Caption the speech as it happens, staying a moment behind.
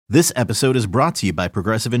This episode is brought to you by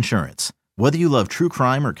Progressive Insurance. Whether you love true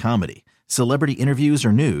crime or comedy, celebrity interviews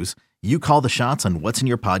or news, you call the shots on what's in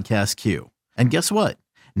your podcast queue. And guess what?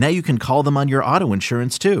 Now you can call them on your auto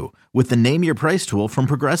insurance too with the Name Your Price tool from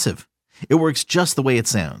Progressive. It works just the way it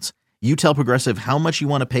sounds. You tell Progressive how much you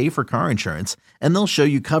want to pay for car insurance, and they'll show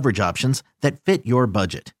you coverage options that fit your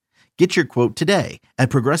budget. Get your quote today at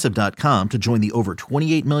Progressive.com to join the over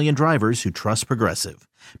 28 million drivers who trust Progressive.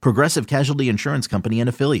 Progressive Casualty Insurance Company and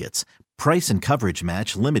Affiliates. Price and coverage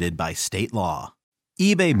match limited by state law.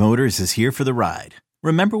 eBay Motors is here for the ride.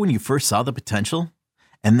 Remember when you first saw the potential?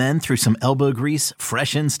 And then through some elbow grease,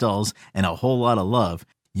 fresh installs, and a whole lot of love,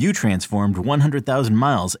 you transformed 100,000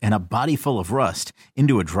 miles and a body full of rust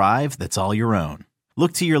into a drive that's all your own.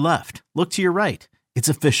 Look to your left. Look to your right. It's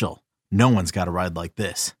official. No one's got a ride like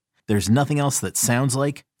this. There's nothing else that sounds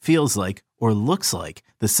like, feels like, or looks like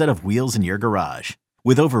the set of wheels in your garage.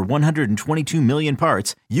 With over 122 million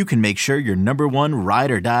parts, you can make sure your number one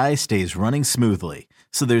ride or die stays running smoothly.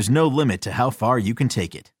 So there's no limit to how far you can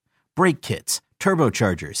take it. Brake kits,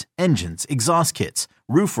 turbochargers, engines, exhaust kits,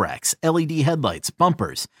 roof racks, LED headlights,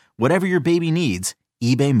 bumpers, whatever your baby needs,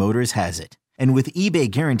 eBay Motors has it. And with eBay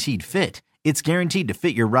Guaranteed Fit, it's guaranteed to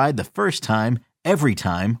fit your ride the first time, every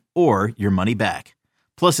time, or your money back.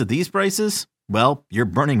 Plus, at these prices, well, you're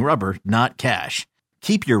burning rubber, not cash.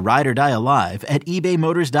 Keep your ride or die alive at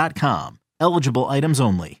ebaymotors.com. Eligible items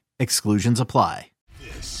only. Exclusions apply.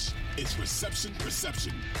 This is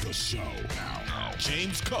Reception, the show. Now,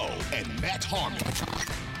 James Cole and Matt Harmon.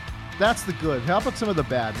 That's the good. How about some of the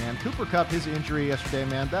bad, man? Cooper Kupp, his injury yesterday,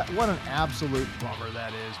 man. What an absolute bummer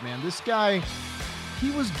that is, man. This guy,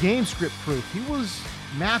 he was game script proof. He was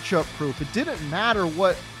matchup proof. It didn't matter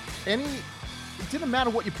what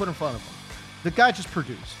you put in front of him. The guy just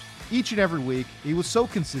produced each and every week. He was so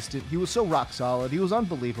consistent. He was so rock solid. He was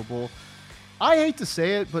unbelievable. I hate to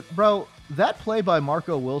say it, but bro, that play by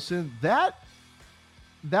Marco Wilson, that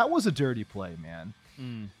was a dirty play, man.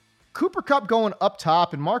 Cooper Kupp going up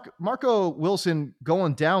top and Marco Wilson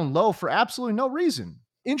going down low for absolutely no reason.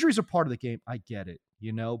 Injuries are part of the game. I get it,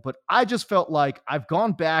 but I just felt like I've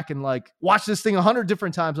gone back and watched this thing 100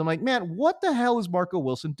 different times. I'm like, man, what the hell is Marco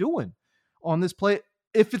Wilson doing on this play?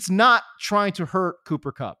 If it's not trying to hurt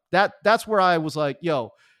Cooper Kupp, that's where I was like,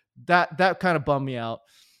 yo, that kind of bummed me out.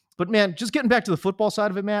 But man, just getting back to the football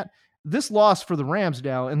side of it, Matt, this loss for the Rams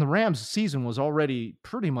now, and the Rams season was already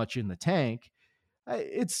pretty much in the tank.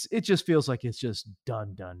 It just feels like it's just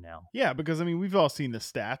done now. Yeah, because we've all seen the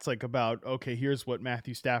stats about, okay, here's what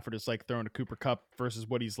Matthew Stafford is throwing to Cooper Kupp versus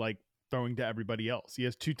what he's throwing to everybody else. He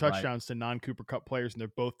has 2 touchdowns to non-Cooper Kupp players, and they're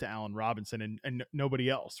both to Allen Robinson and nobody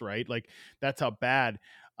else, right? That's how bad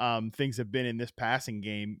things have been in this passing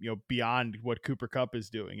game, beyond what Cooper Kupp is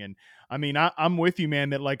doing. And I'm with you, man,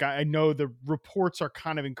 that I know the reports are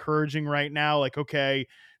kind of encouraging right now. Okay,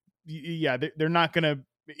 yeah, they're not going to,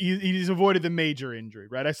 he's avoided the major injury,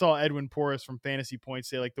 right? I saw Edwin Porras from Fantasy Points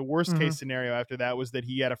say the worst case scenario after that was that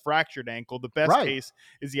he had a fractured ankle. The best case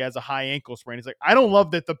is he has a high ankle sprain. He's I don't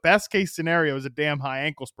love that the best case scenario is a damn high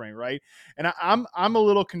ankle sprain, right? And I'm a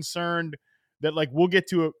little concerned that we'll get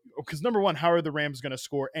to because number one, how are the Rams going to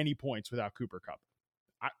score any points without Cooper Kupp?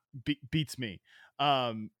 Beats me.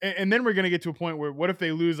 And then we're going to get to a point where what if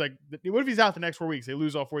they lose? What if he's out the next 4 weeks? They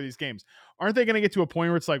lose all 4 of these games. Aren't they going to get to a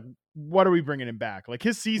point where it's what are we bringing him back?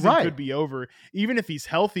 His season could be over, even if he's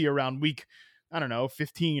healthy around week,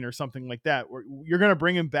 15 or something like that. Where you're going to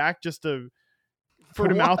bring him back just to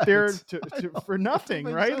put him out there for nothing,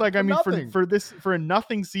 right? For a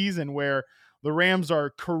nothing season where the Rams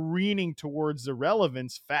are careening towards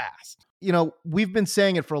irrelevance fast. We've been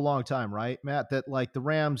saying it for a long time, right, Matt, that the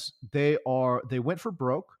Rams, they went for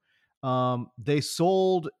broke. They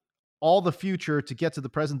sold all the future to get to the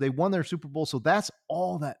present. They won their Super Bowl. So that's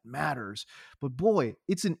all that matters. But boy,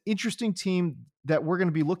 it's an interesting team that we're going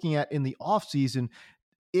to be looking at in the offseason.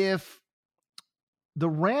 If the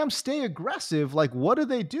Rams stay aggressive, what do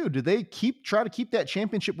they do? Do they try to keep that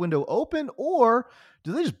championship window open, or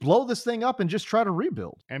do they just blow this thing up and just try to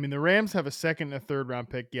rebuild? The Rams have a 2nd and a 3rd round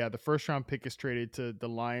pick. Yeah, the 1st round pick is traded to the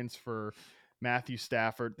Lions for Matthew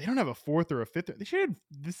Stafford. They don't have a 4th or a 5th. They should have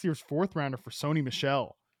this year's 4th rounder for Sony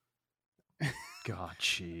Michel. God,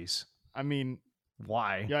 jeez.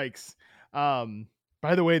 Why? Yikes.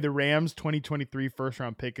 By the way, the Rams 2023 1st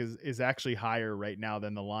round pick is actually higher right now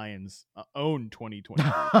than the Lions own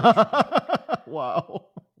 2023. Wow.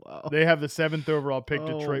 They have the 7th overall pick.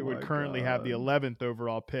 Detroit would currently have the 11th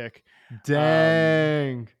overall pick.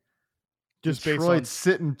 Dang. Just Detroit's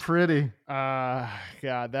sitting pretty. Yeah,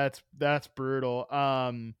 that's brutal.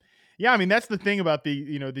 Yeah, I mean, that's the thing about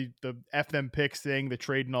the F them picks thing, the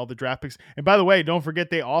trade and all the draft picks. And by the way, don't forget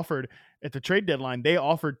they offered at the trade deadline, they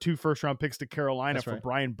offered 2 first-round picks to Carolina That's for right.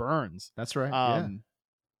 Brian Burns. That's right. Yeah.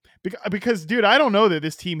 Because, dude, I don't know that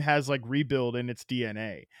this team has like rebuild in its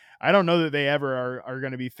DNA. I don't know that they ever are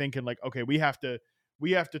going to be thinking like, okay, we have to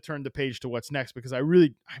turn the page to what's next, because I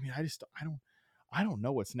don't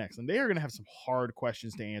know what's next. And they are going to have some hard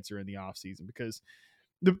questions to answer in the offseason, because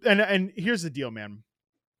and here's the deal, man.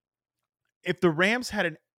 If the Rams had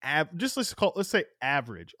an let's say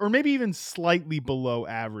average, or maybe even slightly below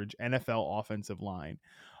average NFL offensive line,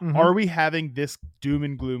 Mhm. are we having this doom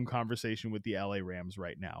and gloom conversation with the LA Rams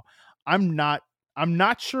right now? I'm not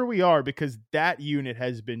sure we are, because that unit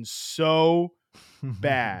has been so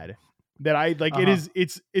bad that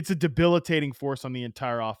it's a debilitating force on the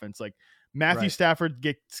entire offense. Like, Matthew Right. Stafford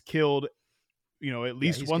gets killed, at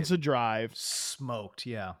least he's once a getting drive. Smoked.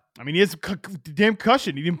 Yeah. I mean, he has damn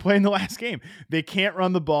concussion. He didn't play in the last game. They can't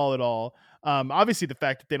run the ball at all. Obviously, the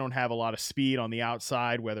fact that they don't have a lot of speed on the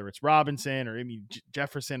outside, whether it's Robinson or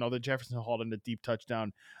Jefferson, although Jefferson hauled in a deep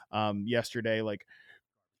touchdown yesterday, like,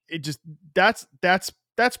 it just that's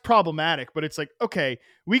problematic. But it's like, okay,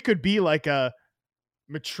 we could be like a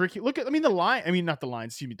look at, the line. I mean, not the line.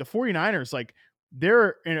 Excuse me. The 49ers, like,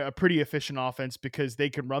 they're in a pretty efficient offense because they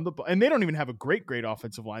can run the ball, and they don't even have a great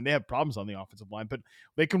offensive line. They have problems on the offensive line, but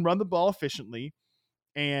they can run the ball efficiently,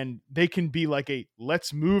 and they can be like a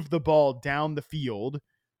let's move the ball down the field,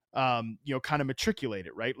 kind of matriculate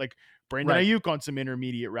it, right? Like Brandon Ayuk on some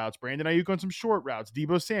intermediate routes, Brandon Ayuk on some short routes,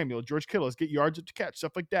 Deebo Samuel, George Kittle, let's get yards to catch,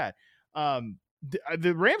 stuff like that.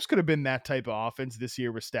 The Rams could have been that type of offense this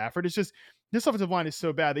year with Stafford. It's just this offensive line is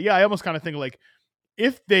so bad that, I almost kind of think like,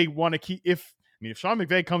 if they want to keep, if Sean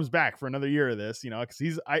McVay comes back for anher year of this,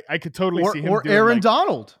 because I could totally see him. Or Aaron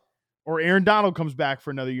Donald. Or Aaron Donald comes back for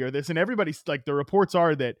another year of this. And everybody's like, the reports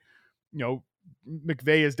are that,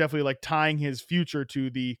 McVay is definitely like tying his future to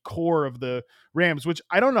the core of the Rams, which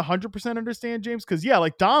I don't 100% understand, James. Because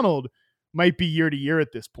like Donald might be year to year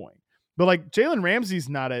at this point. But like Jalen Ramsey's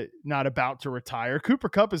not about to retire. Cooper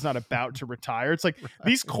Kupp is not about to retire. It's like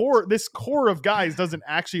this core of guys doesn't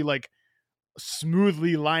actually like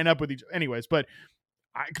smoothly line up with each. Anyways, but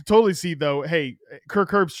I could totally see though. Hey,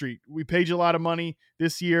 Kirk Herbstreit, we paid you a lot of money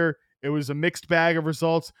this year. It was a mixed bag of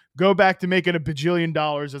results. Go back to making $1 billion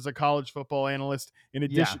as a college football analyst. In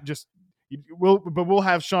addition, we'll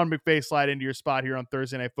have Sean McVay slide into your spot here on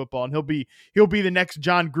Thursday Night Football, and he'll be the next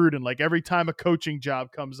John Gruden. Like, every time a coaching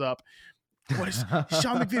job comes up, what does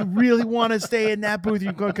Sean McVay really want to stay in that booth?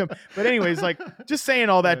 You're going to come. But anyways, like, just saying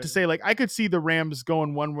all that to say, like, I could see the Rams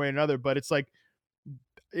going one way or another, but it's like,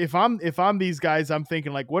 if I'm these guys, I'm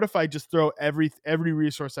thinking like, what if I just throw every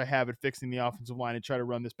resource I have at fixing the offensive line and try to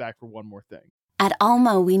run this back for one more thing? At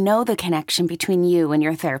Alma, we know the connection between you and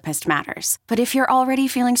your therapist matters. But if you're already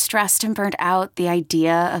feeling stressed and burnt out, the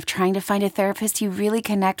idea of trying to find a therapist you really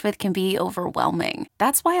connect with can be overwhelming.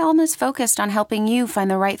 That's why Alma's focused on helping you find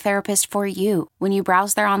the right therapist for you. When you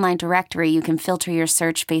browse their online directory, you can filter your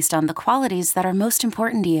search based on the qualities that are most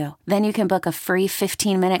important to you. Then you can book a free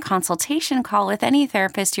 15-minute consultation call with any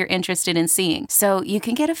therapist you're interested in seeing, so you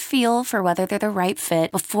can get a feel for whether they're the right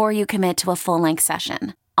fit before you commit to a full-length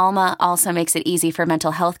session. Alma also makes it easy for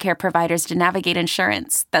mental health care providers to navigate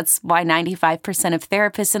insurance. That's why 95% of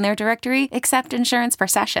therapists in their directory accept insurance for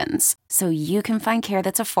sessions, so you can find care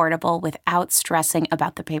that's affordable without stressing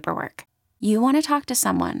about the paperwork. You want to talk to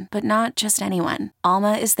someone, but not just anyone.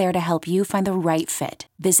 Alma is there to help you find the right fit.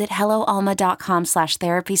 Visit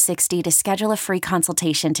helloalma.com/therapy60 to schedule a free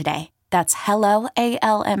consultation today. That's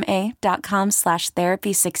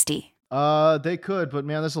helloalma.com/therapy60. They could, but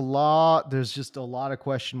man, there's just a lot of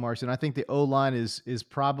question marks. And I think the O-line is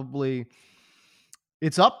probably,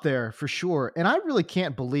 it's up there for sure. And I really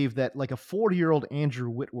can't believe that like a 40-year-old Andrew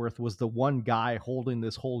Whitworth was the one guy holding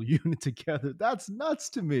this whole unit together. That's nuts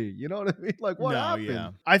to me. You know what I mean? Like, what happened? Yeah.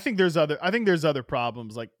 I think there's other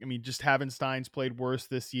problems. Like, just Havenstein's played worse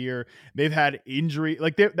this year. They've had injury.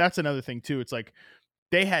 Like, that's another thing too. It's like,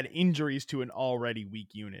 they had injuries to an already weak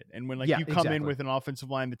unit. And when you come in with an offensive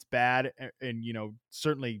line that's bad and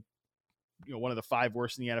certainly, one of the 5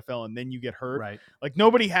 worst in the NFL, and then you get hurt, right? Like,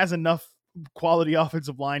 nobody has enough quality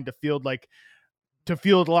offensive line to field a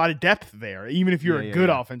lot of depth there, even if you're a good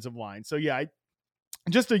offensive line. So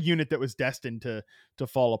just a unit that was destined to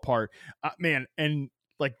fall apart, man. And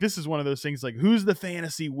like, this is one of those things, like, who's the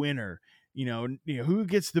fantasy winner? Who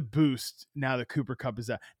gets the boost now that Cooper Kupp is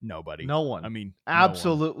out? Nobody. No one. I mean,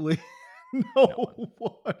 absolutely no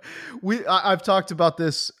one. I've talked about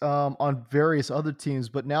this on various other teams,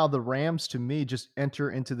 but now the Rams to me just enter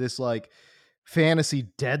into this like fantasy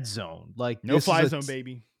dead zone. Like, no fly zone,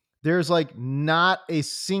 baby. there's like not a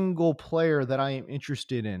single player that I am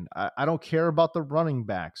interested in. I don't care about the running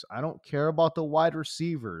backs. I don't care about the wide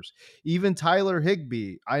receivers. Even Tyler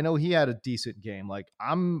Higbee, I know he had a decent game.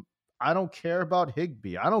 I don't care about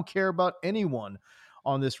Higbee. I don't care about anyone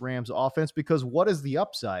on this Rams offense, because what is the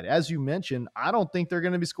upside? As you mentioned, I don't think they're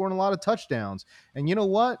going to be scoring a lot of touchdowns. And you know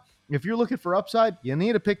what? If you're looking for upside, you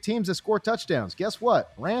need to pick teams that score touchdowns. Guess what?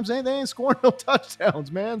 Rams they ain't scoring no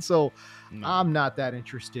touchdowns, man. So I'm not that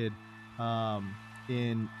interested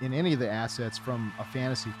in any of the assets from a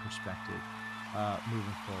fantasy perspective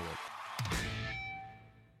moving forward.